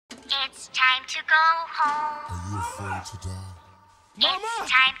It's time to go home. Are you afraid to die? Mama!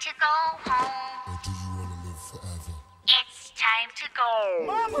 It's time to go home. Or do you want to live forever? It's time to go.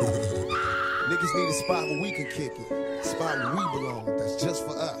 Mama! Niggas need a spot where we can kick it. A spot where we belong, that's just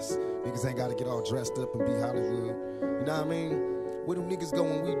for us. Niggas ain't gotta get all dressed up and be Hollywood. You know what I mean? Where do niggas go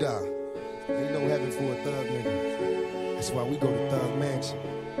when we die? Ain't no heaven for a thug nigga. That's why we go to Thug Mansion.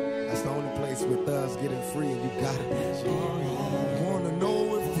 That's the only place where thugs getting free and you got it. Wanna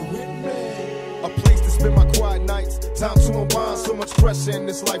know if you're with me? A place to spend my quiet nights. Time to unwind, so much pressure in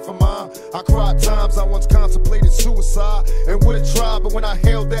this life of mine. I cried times I once contemplated suicide and would've tried, but when I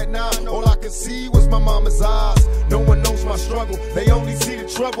held that nine, all I could see was my mama's eyes. No one knows my struggle, they only see the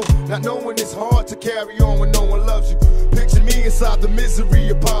trouble. Not knowing it's hard to carry on when no one loves you. Picture me inside the misery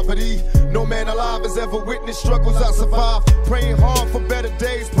of poverty. No man alive has ever witnessed struggles I survived. Praying hard for better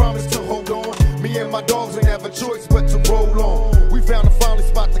days, promise to hold on. Me and my dogs ain't have a choice but to roll on. We found a finally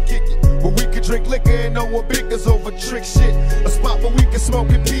spot to kick it, where we could drink liquor and no one bickers over trick shit. A spot where we can smoke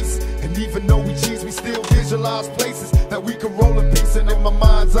in peace, and even though we cheese, we still visualize places that we can roll in peace. And in my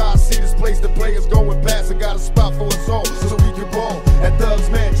mind's eye, I see this place the players going past and got a spot for us all, so we can ball at Thug's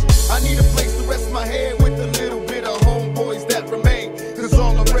Mansion. I need a place to rest my head with a little bit of homeboys that remain, cause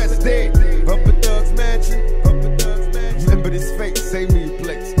all the rest dead. Up at Thug's Mansion, up at Thug's Mansion. Remember this fate, save me a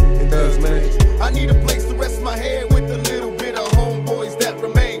place in Thug's Mansion. I need a place to rest my head with a little bit of homeboys that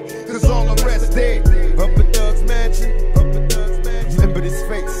remain, cause all the rest dead. Up at Thug's Mansion, up at Thug's Mansion. Remember this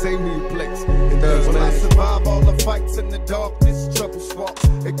fate, save me a place in Thug's Mansion. I survive all the fights in the darkness, trouble sparks.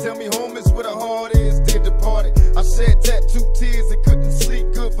 They tell me home is where the heart is, dear departed. I shed tattooed tears and couldn't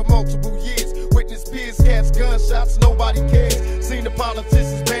sleep good for multiple years. Witness peers, cats, gunshots, nobody cares. Seen the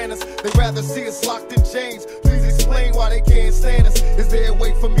politicians ban us, they rather see us locked in chains. Please explain why they can't stand us. Is there a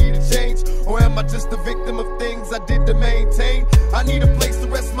way for me to change? Or am I just a victim of things I did to maintain? I need a place to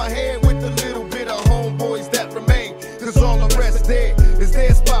rest my head with a little bit of homeboys that remain, cause all the rest dead. Is there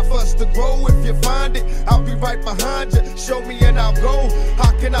a spot for us to grow? If you find it, I'll be right behind you. Show me and I'll go.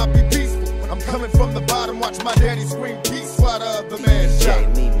 How can I be peaceful? I'm coming from the bottom, watch my daddy scream peace while the other man shot.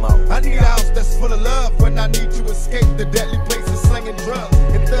 Mimo. I need a house that's full of love when I need to escape the deadly places slinging drugs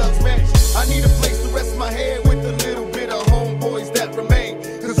in Thug's Mansion. I need a place to rest my head with a little bit of homeboys that remain,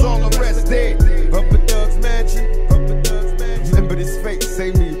 cause all the rest dead. Up at Thug's Mansion, up at Thug's Mansion. Remember this fate,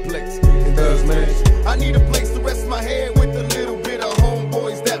 save me a place in Thug's Mansion. I need a place to rest my head with a little bit of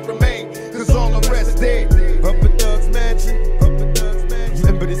homeboys that remain, cause all the rest dead. Up at Thug's Mansion, up at Thug's Mansion.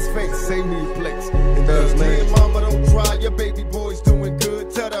 Remember this fate, save me a place in Thug's Mansion. Dear mama, don't cry, your baby boy's doing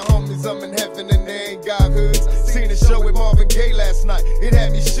good. Tell the homies I'm in heaven and they ain't got hoods. Seen a show with Marvin Gaye last night. It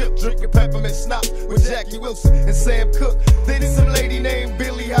had me shook, drinking peppermint schnapps with Jackie Wilson and Sam Cooke. Then some lady named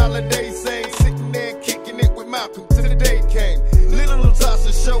Billie Holiday sang, sitting there kicking it with Malcolm till the day came. Little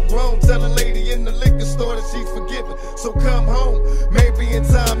Natasha show grown, tell a lady in the liquor store that she's forgiven. So come home, maybe in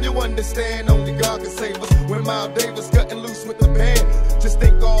time you'll understand. Only God can save us. When Miles Davis cutting loose with the band, just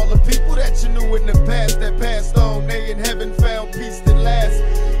think of all the people that you knew in the past that passed on. They in heaven found peace that lasts.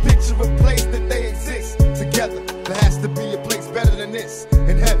 Picture a place that they exist together. There has to be a place better than this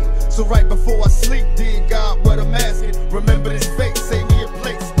in heaven. So right before I sleep, dear God, what I'm asking, remember this fate, save me a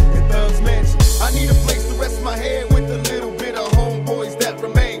place in Thug's Mansion. I need a place to rest my head with a little bit of homeboys that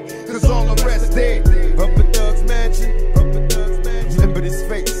remain, cause all the rest dead. Up at Thug's Mansion, up at Thug's Mansion. Remember this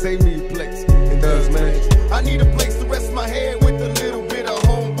fate, save me a place in Thug's Mansion. I need a place to rest my head with a little bit of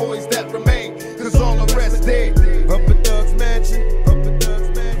homeboys that remain, cause all the rest dead. Up at Thug's Mansion, up at Thug's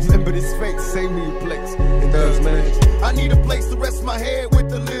Mansion. Remember this fate, save me a place in Thug's Mansion. I need a place to rest my head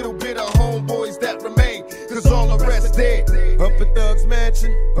with a little bit of homeboys that remain, cause all the rest dead. Up at Thug's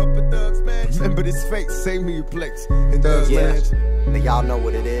Mansion, up at Thug's Mansion. Remember this fate, save me a place in Thug's Mansion. Now y'all know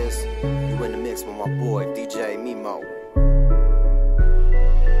what it is. You in the mix with my boy DJ Mimo.